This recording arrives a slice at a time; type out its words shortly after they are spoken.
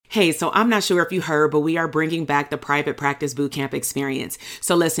Hey, so I'm not sure if you heard, but we are bringing back the private practice bootcamp experience.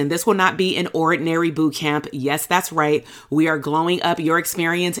 So listen, this will not be an ordinary bootcamp. Yes, that's right. We are glowing up your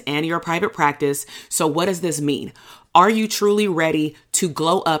experience and your private practice. So what does this mean? Are you truly ready to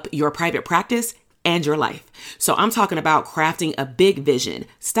glow up your private practice and your life? So I'm talking about crafting a big vision.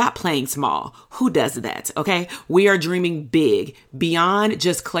 Stop playing small. Who does that? Okay. We are dreaming big. Beyond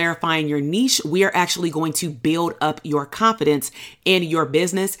just clarifying your niche, we are actually going to build up your confidence in your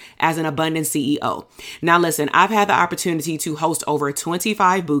business as an abundant CEO. Now listen, I've had the opportunity to host over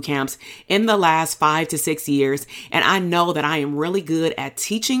 25 boot camps in the last 5 to 6 years, and I know that I am really good at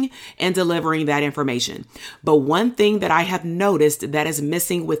teaching and delivering that information. But one thing that I have noticed that is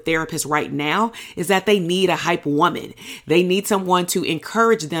missing with therapists right now is that they need a hype woman. They need someone to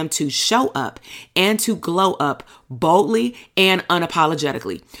encourage them to show up and to glow up boldly and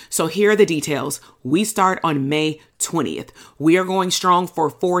unapologetically. So here are the details. We start on May 20th. We are going strong for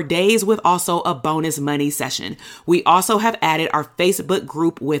 4 days with also a bonus money session. We also have added our Facebook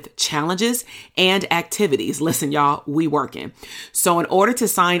group with challenges and activities. Listen, y'all, we working. So in order to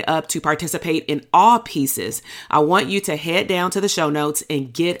sign up to participate in all pieces, I want you to head down to the show notes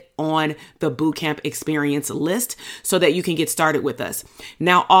and get on the bootcamp experience list so that you can get started with us.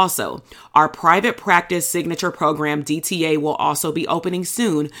 Now, also, our private practice signature program, DTA, will also be opening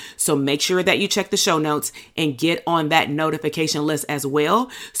soon. So make sure that you check the show notes and get on that notification list as well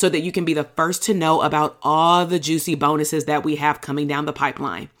so that you can be the first to know about all the juicy bonuses that we have coming down the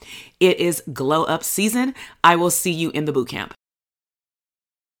pipeline. It is glow up season. I will see you in the bootcamp.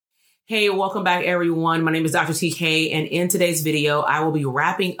 Hey, welcome back, everyone. My name is Dr. TK, and in today's video, I will be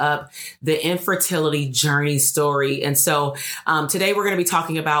wrapping up the infertility journey story. And so today we're going to be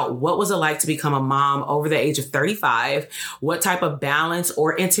talking about what was it like to become a mom over the age of 35? What type of balance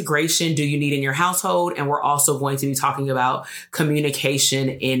or integration do you need in your household? And we're also going to be talking about communication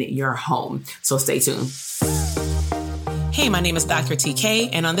in your home. So stay tuned. Hey, my name is Dr.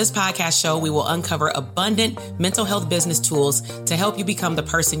 TK, and on this podcast show, we will uncover abundant mental health business tools to help you become the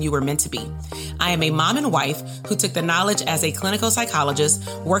person you were meant to be. I am a mom and wife who took the knowledge as a clinical psychologist,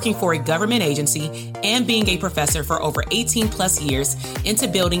 working for a government agency, and being a professor for over 18 plus years into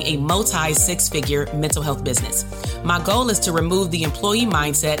building a multi-six-figure mental health business. My goal is to remove the employee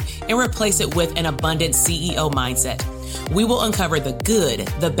mindset and replace it with an abundant CEO mindset. We will uncover the good,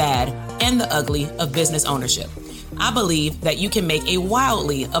 the bad, and the ugly of business ownership. I believe that you can make a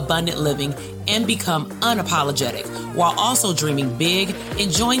wildly abundant living and become unapologetic while also dreaming big,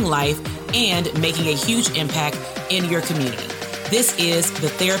 enjoying life, and making a huge impact in your community. This is the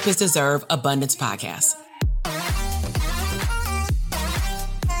Therapists Deserve Abundance podcast.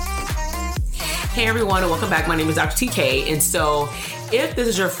 Hey everyone, and welcome back. My name is Dr. TK. And so if this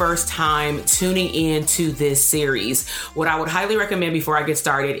is your first time tuning into this series, what I would highly recommend before I get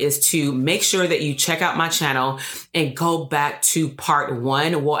started is to make sure that you check out my channel and go back to part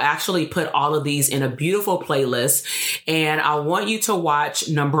 1. We'll actually put all of these in a beautiful playlist. And I want you to watch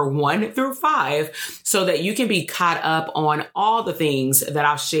number 1 through 5 so that you can be caught up on all the things that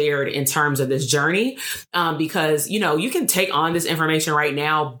I've shared in terms of this journey. Because, you can take on this information right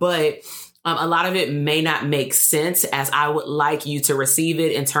now, but a lot of it may not make sense as I would like you to receive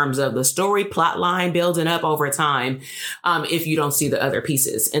it in terms of the story plot line building up over time if you don't see the other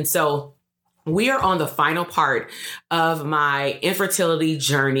pieces. And so we are on the final part of my infertility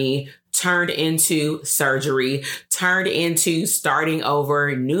journey turned into surgery, turned into starting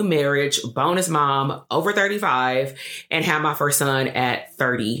over, new marriage, bonus mom, over 35, and have my first son at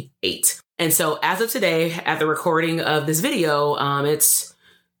 38. And so as of today, at the recording of this video, it's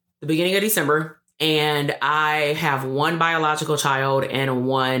the beginning of December, and I have one biological child and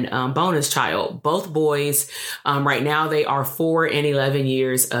one bonus child, both boys. Right now, they are 4 and 11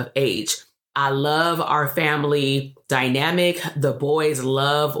 years of age. I love our family dynamic. The boys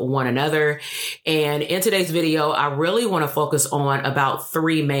love one another. And in today's video, I really want to focus on about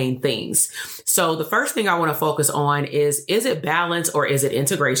 3 main things. So the first thing I want to focus on is it balance or is it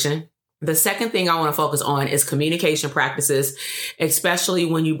integration? The second thing I want to focus on is communication practices, especially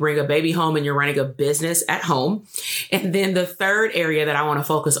when you bring a baby home and you're running a business at home. And then the third area that I want to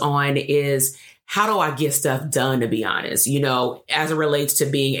focus on is how do I get stuff done, to be honest, as it relates to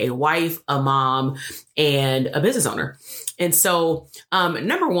being a wife, a mom, and a business owner. And so,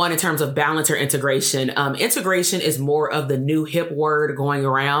 number 1, in terms of balance or integration, integration is more of the new hip word going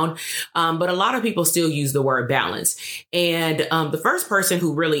around. But a lot of people still use the word balance. And the first person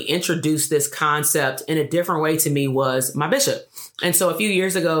who really introduced this concept in a different way to me was my bishop. And so a few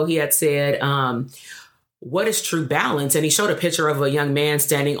years ago, he had said, what is true balance? And he showed a picture of a young man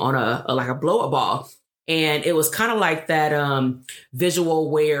standing on a blow-up ball. And it was kind of like that visual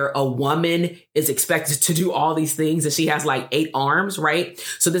where a woman is expected to do all these things and she has like 8 arms, right?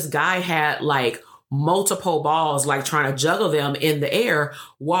 So this guy had like multiple balls, like trying to juggle them in the air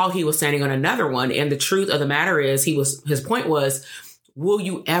while he was standing on another one. And the truth of the matter is his point was, will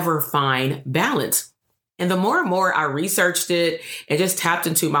you ever find balance? And the more and more I researched it and just tapped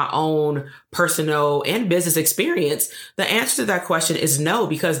into my own personal and business experience, the answer to that question is no,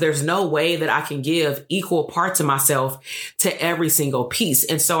 because there's no way that I can give equal parts of myself to every single piece.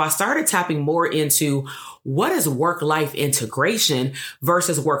 And so I started tapping more into what is work-life integration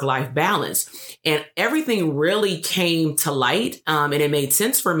versus work-life balance. And everything really came to light, and it made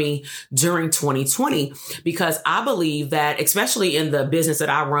sense for me during 2020, because I believe that, especially in the business that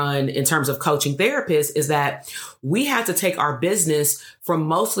I run in terms of coaching therapists, is that we have to take our business from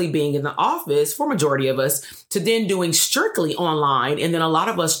mostly being in the office for majority of us to then doing strictly online. And then a lot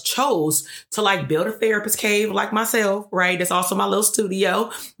of us chose to like build a therapist cave like myself, right? It's also my little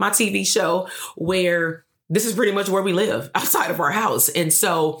studio, my TV show, where this is pretty much where we live outside of our house. And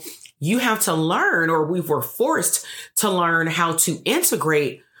so you have to learn, or we were forced to learn, how to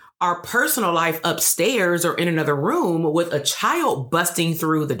integrate our personal life upstairs or in another room with a child busting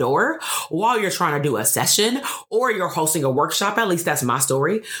through the door while you're trying to do a session or you're hosting a workshop. At least that's my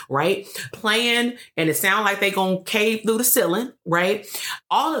story, right? Playing and it sounds like they gonna cave through the ceiling, right?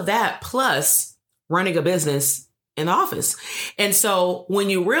 All of that plus running a business in the office. And so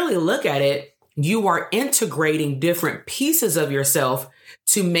when you really look at it, you are integrating different pieces of yourself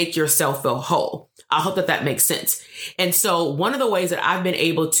to make yourself feel whole. I hope that that makes sense. And so one of the ways that I've been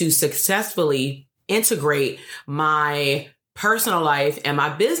able to successfully integrate my personal life and my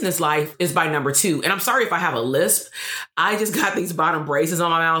business life is by number 2. And I'm sorry if I have a lisp. I just got these bottom braces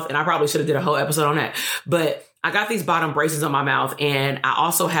on my mouth, and I probably should have did a whole episode on that. But I got these bottom braces on my mouth, and I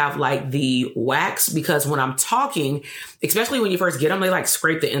also have like the wax, because when I'm talking, especially when you first get them, they like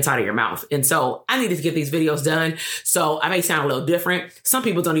scrape the inside of your mouth. And so I needed to get these videos done. So I may sound a little different. Some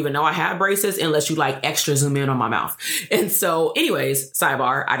people don't even know I have braces unless you like extra zoom in on my mouth. And so anyways,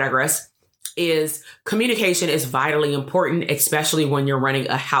 sidebar, I digress, is communication is vitally important, especially when you're running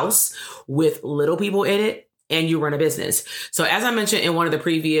a house with little people in it and you run a business. So as I mentioned in one of the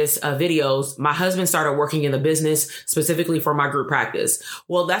previous videos, my husband started working in the business specifically for my group practice.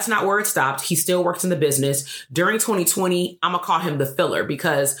 Well, that's not where it stopped. He still works in the business. During 2020, I'm gonna call him the filler,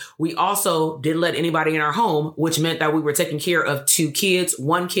 because we also didn't let anybody in our home, which meant that we were taking care of 2 kids,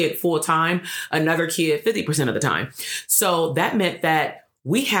 1 kid full time, another kid 50% of the time. So that meant that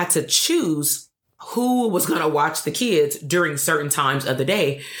we had to choose who was going to watch the kids during certain times of the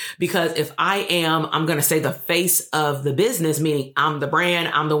day. Because if I'm going to say the face of the business, meaning I'm the brand,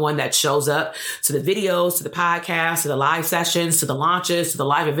 I'm the one that shows up to the videos, to the podcasts, to the live sessions, to the launches, to the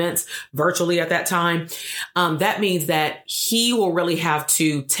live events virtually at that time. That means that he will really have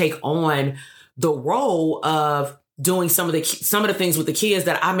to take on the role of doing some of the things with the kids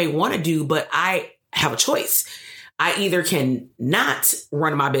that I may want to do, but I have a choice. I either can not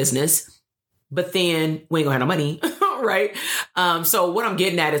run my business, but then we ain't gonna have no money, right? So what I'm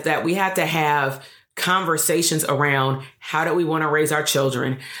getting at is that we have to have conversations around how do we want to raise our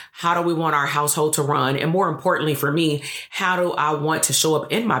children? How do we want our household to run? And more importantly for me, how do I want to show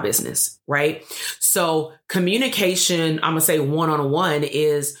up in my business, right? So communication, I'm gonna say one-on-one,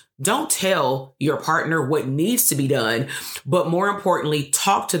 is don't tell your partner what needs to be done, but more importantly,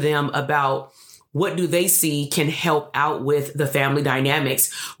 talk to them about what do they see can help out with the family dynamics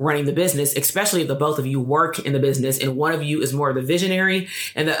running the business, especially if the both of you work in the business and one of you is more of the visionary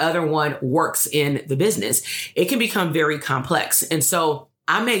and the other one works in the business. It can become very complex. And so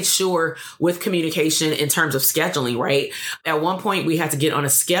I made sure with communication in terms of scheduling, right? At one point, we had to get on a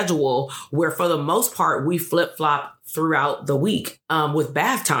schedule where for the most part, we flip-flop throughout the week with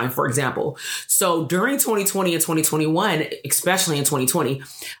bath time, for example. So during 2020 and 2021, especially in 2020,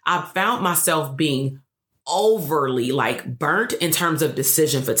 I found myself being overly like burnt in terms of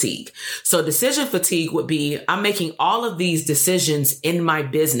decision fatigue. So decision fatigue would be, I'm making all of these decisions in my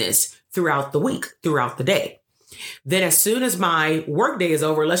business throughout the week, throughout the day. Then as soon as my work day is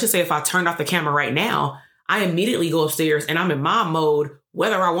over, let's just say if I turned off the camera right now, I immediately go upstairs and I'm in mom mode,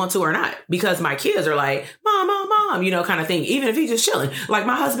 whether I want to or not, because my kids are like, mom, mom, mom, kind of thing. Even if he's just chilling, like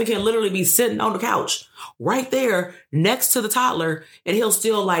my husband can literally be sitting on the couch right there next to the toddler and he'll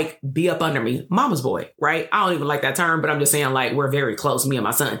still like be up under me. Mama's boy, right? I don't even like that term, but I'm just saying like we're very close, me and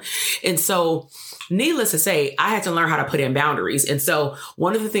my son. And so needless to say, I had to learn how to put in boundaries. And so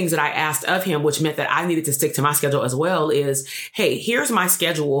one of the things that I asked of him, which meant that I needed to stick to my schedule as well, is, hey, here's my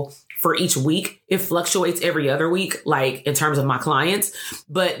schedule for each week. It fluctuates every other week, like in terms of my clients,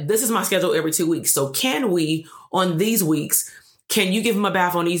 but this is my schedule every 2 weeks. So can we, on these weeks, can you give him a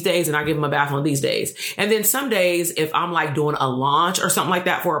bath on these days and I give him a bath on these days? And then some days, if I'm like doing a launch or something like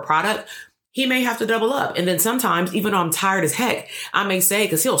that for a product, he may have to double up. And then sometimes, even though I'm tired as heck, I may say,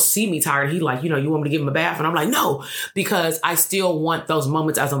 because he'll see me tired, he like, you want me to give him a bath? And I'm like, no, because I still want those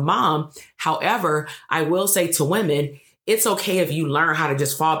moments as a mom. However, I will say to women, it's okay if you learn how to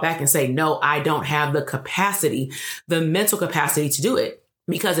just fall back and say, no, I don't have the capacity, the mental capacity to do it.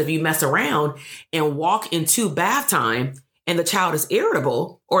 Because if you mess around and walk into bath time and the child is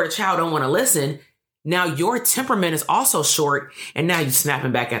irritable or the child don't want to listen, now your temperament is also short and now you're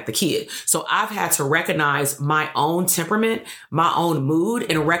snapping back at the kid. So I've had to recognize my own temperament, my own mood,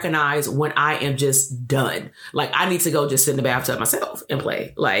 and recognize when I am just done. Like I need to go just sit in the bathtub myself and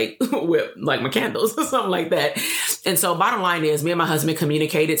play like with like my candles or something like that. And so bottom line is me and my husband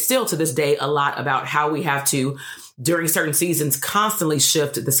communicated still to this day a lot about how we have to during certain seasons constantly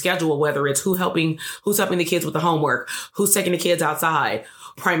shift the schedule, whether it's who's helping the kids with the homework, who's taking the kids outside.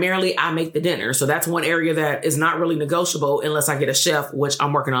 Primarily, I make the dinner. So that's one area that is not really negotiable unless I get a chef, which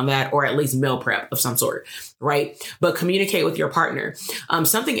I'm working on that, or at least meal prep of some sort, right? But communicate with your partner.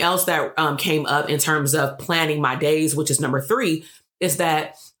 Something else that came up in terms of planning my days, which is number 3, is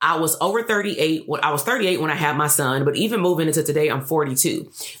that I was over 38. I was 38 when I had my son, but even moving into today, I'm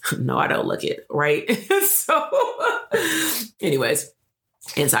 42. No, I don't look it, right? So anyways,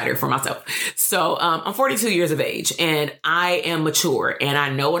 insider for myself. So I'm 42 years of age and I am mature and I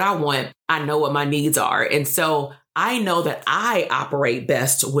know what I want. I know what my needs are. And so I know that I operate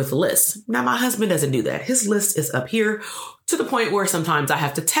best with lists. Now, my husband doesn't do that. His list is up here to the point where sometimes I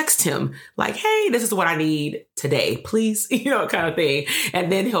have to text him like, hey, this is what I need today, please, kind of thing.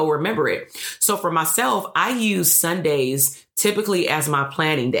 And then he'll remember it. So for myself, I use Sundays typically as my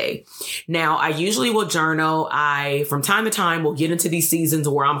planning day. Now, I usually will journal. I, from time to time, will get into these seasons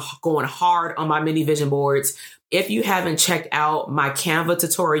where I'm going hard on my mini vision boards. If you haven't checked out my Canva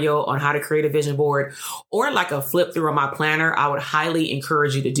tutorial on how to create a vision board or like a flip through on my planner, I would highly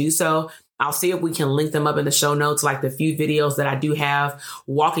encourage you to do so. I'll see if we can link them up in the show notes, like the few videos that I do have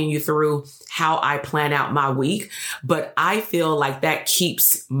walking you through how I plan out my week. But I feel like that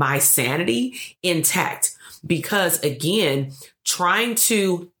keeps my sanity intact because, again, trying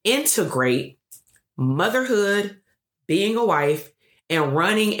to integrate motherhood, being a wife, and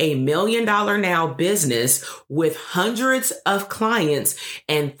running $1 million now business with hundreds of clients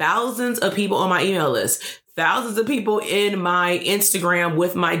and thousands of people on my email list, thousands of people in my Instagram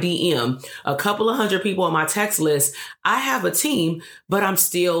with my DM, a couple of hundred people on my text list. I have a team, but I'm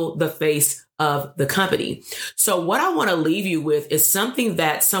still the face of the company. So what I want to leave you with is something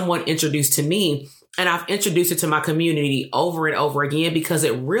that someone introduced to me, and I've introduced it to my community over and over again because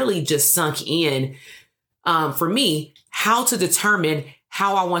it really just sunk in for me, how to determine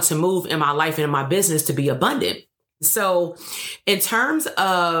how I want to move in my life and in my business to be abundant. So in terms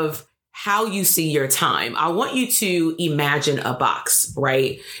of how you see your time, I want you to imagine a box,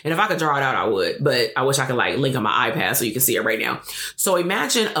 right? And if I could draw it out, I would, but I wish I could like link on my iPad so you can see it right now. So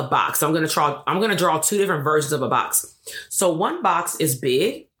imagine a box. I'm going to draw 2 different versions of a box. So one box is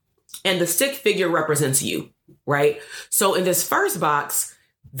big and the stick figure represents you, right? So in this first box,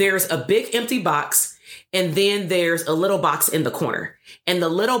 there's a big empty box and then there's a little box in the corner and the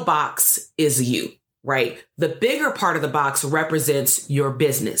little box is you, right? The bigger part of the box represents your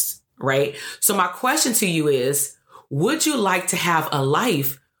business, right? So my question to you is, would you like to have a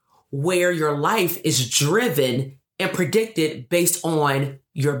life where your life is driven and predicted based on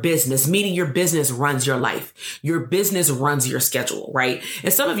your business, meaning your business runs your life. Your business runs your schedule, right?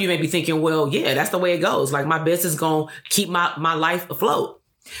 And some of you may be thinking, well, yeah, that's the way it goes. Like my business is going to keep my life afloat.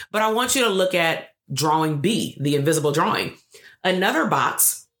 But I want you to look at drawing B, the invisible drawing. Another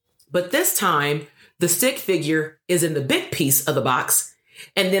box, but this time the stick figure is in the big piece of the box.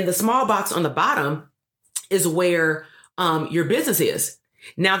 And then the small box on the bottom is where your business is.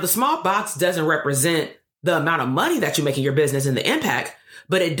 Now, the small box doesn't represent the amount of money that you make in your business and the impact,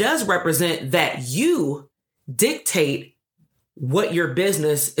 but it does represent that you dictate what your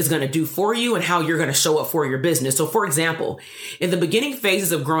business is going to do for you and how you're going to show up for your business. So for example, in the beginning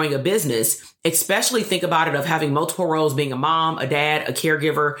phases of growing a business, especially think about it of having multiple roles, being a mom, a dad, a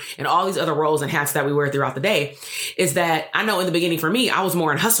caregiver, and all these other roles and hats that we wear throughout the day, is that I know in the beginning for me, I was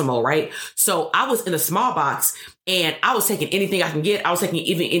more in hustle mode, right? So I was in the small box and I was taking anything I can get. I was taking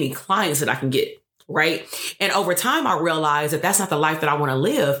even any clients that I can get. Right. And over time, I realized that that's not the life that I want to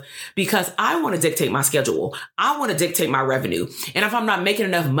live because I want to dictate my schedule. I want to dictate my revenue. And if I'm not making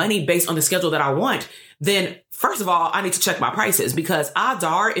enough money based on the schedule that I want, then first of all, I need to check my prices, because odds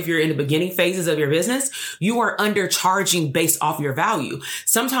are, if you're in the beginning phases of your business, you are undercharging based off your value.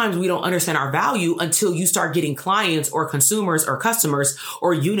 Sometimes we don't understand our value until you start getting clients or consumers or customers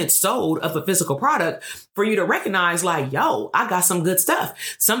or units sold of a physical product for you to recognize like, yo, I got some good stuff.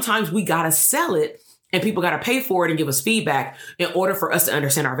 Sometimes we got to sell it and people got to pay for it and give us feedback in order for us to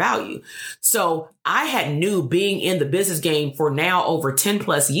understand our value. So I had knew, being in the business game for now over 10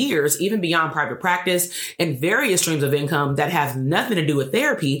 plus years, even beyond private practice and various streams of income that have nothing to do with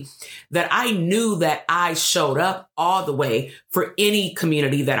therapy, that I knew that I showed up all the way for any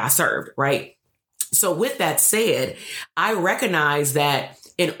community that I served, right? So with that said, I recognize that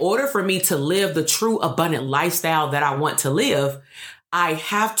in order for me to live the true abundant lifestyle that I want to live, I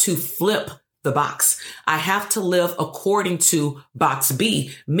have to flip the box. I have to live according to box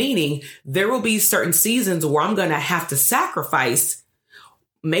B, meaning there will be certain seasons where I'm going to have to sacrifice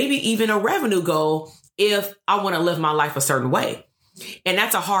maybe even a revenue goal if I want to live my life a certain way. And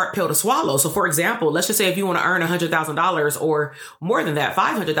that's a hard pill to swallow. So for example, let's just say if you want to earn $100,000 or more than that,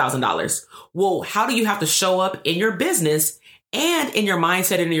 $500,000. Well, how do you have to show up in your business and in your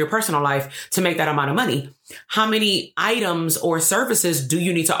mindset and in your personal life to make that amount of money? How many items or services do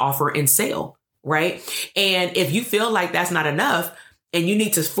you need to offer and sell, right? And if you feel like that's not enough and you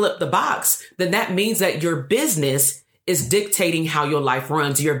need to flip the box, then that means that your business is dictating how your life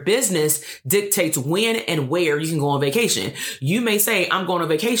runs. Your business dictates when and where you can go on vacation. You may say, I'm going on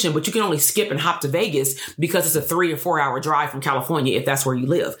vacation, but you can only skip and hop to Vegas because it's a 3 or 4 hour drive from California if that's where you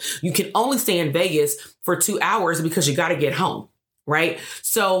live. You can only stay in Vegas for 2 hours because you got to get home, right?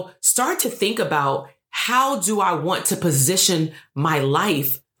 So start to think about, how do I want to position my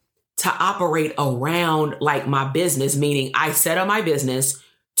life to operate around like my business? Meaning I set up my business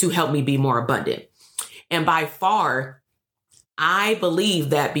to help me be more abundant. And by far, I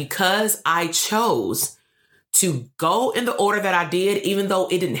believe that because I chose to go in the order that I did, even though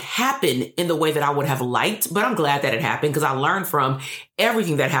it didn't happen in the way that I would have liked, but I'm glad that it happened because I learned from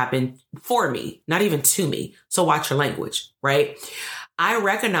everything that happened for me, not even to me. So watch your language, right? I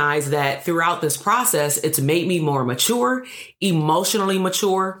recognize that throughout this process, it's made me more mature, emotionally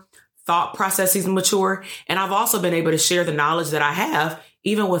mature, thought processes mature. And I've also been able to share the knowledge that I have,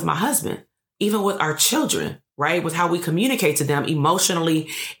 even with my husband, even with our children, right? With how we communicate to them emotionally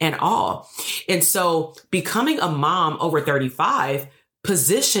and all. And so becoming a mom over 35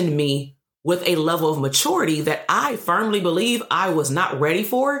 positioned me with a level of maturity that I firmly believe I was not ready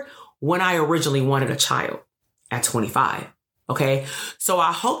for when I originally wanted a child at 25. Okay. So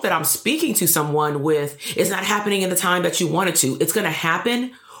I hope that I'm speaking to someone with, it's not happening in the time that you wanted to. It's going to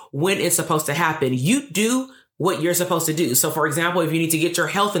happen when it's supposed to happen. You do what you're supposed to do. So for example, if you need to get your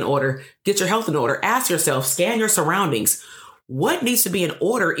health in order, get your health in order. Ask yourself, scan your surroundings. What needs to be in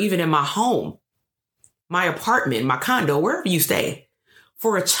order, even in my home, my apartment, my condo, wherever you stay,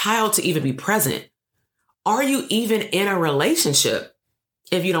 for a child to even be present? Are you even in a relationship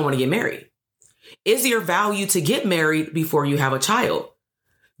if you don't want to get married? Is your value to get married before you have a child?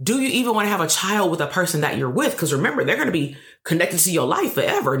 Do you even want to have a child with a person that you're with? Because remember, they're going to be connected to your life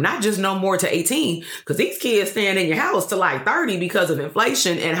forever, not just no more to 18. Because these kids staying in your house to like 30 because of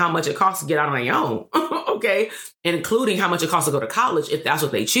inflation and how much it costs to get out on their own. Okay. And including how much it costs to go to college if that's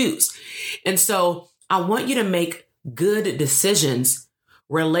what they choose. And so I want you to make good decisions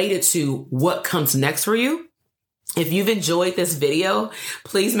related to what comes next for you. If you've enjoyed this video,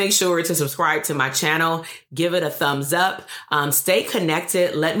 please make sure to subscribe to my channel. Give it a thumbs up. Stay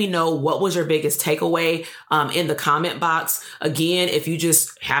connected. Let me know what was your biggest takeaway in the comment box. Again, if you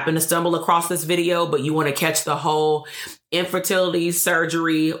just happen to stumble across this video, but you want to catch the whole infertility,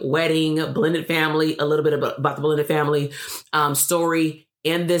 surgery, wedding, blended family, a little bit about the blended family story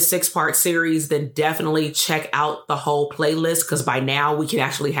in this 6-part series, then definitely check out the whole playlist, because by now we can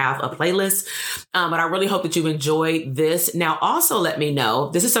actually have a playlist. But I really hope that you enjoyed this. Now, also let me know,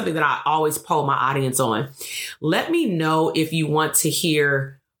 this is something that I always poll my audience on. Let me know if you want to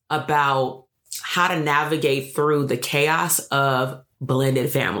hear about how to navigate through the chaos of blended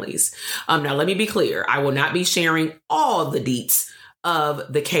families. Now, let me be clear. I will not be sharing all the deets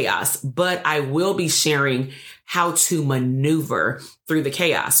of the chaos, but I will be sharing how to maneuver through the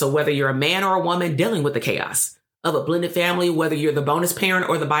chaos. So whether you're a man or a woman dealing with the chaos of a blended family, whether you're the bonus parent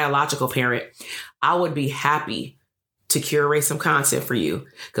or the biological parent, I would be happy to curate some content for you.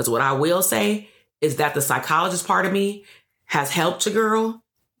 Because what I will say is that the psychologist part of me has helped your girl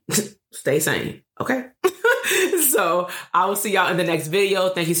stay sane. Okay. So I will see y'all in the next video.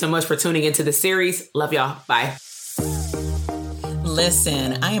 Thank you so much for tuning into the series. Love y'all. Bye.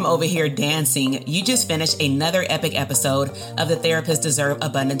 Listen, I am over here dancing. You just finished another epic episode of the Therapists Deserve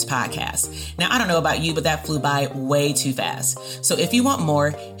Abundance podcast. Now, I don't know about you, but that flew by way too fast. So if you want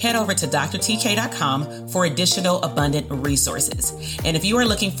more, head over to drtk.com for additional abundant resources. And if you are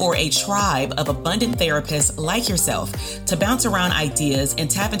looking for a tribe of abundant therapists like yourself to bounce around ideas and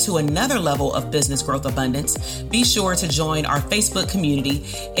tap into another level of business growth abundance, be sure to join our Facebook community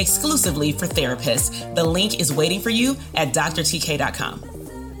exclusively for therapists. The link is waiting for you at drtk.com.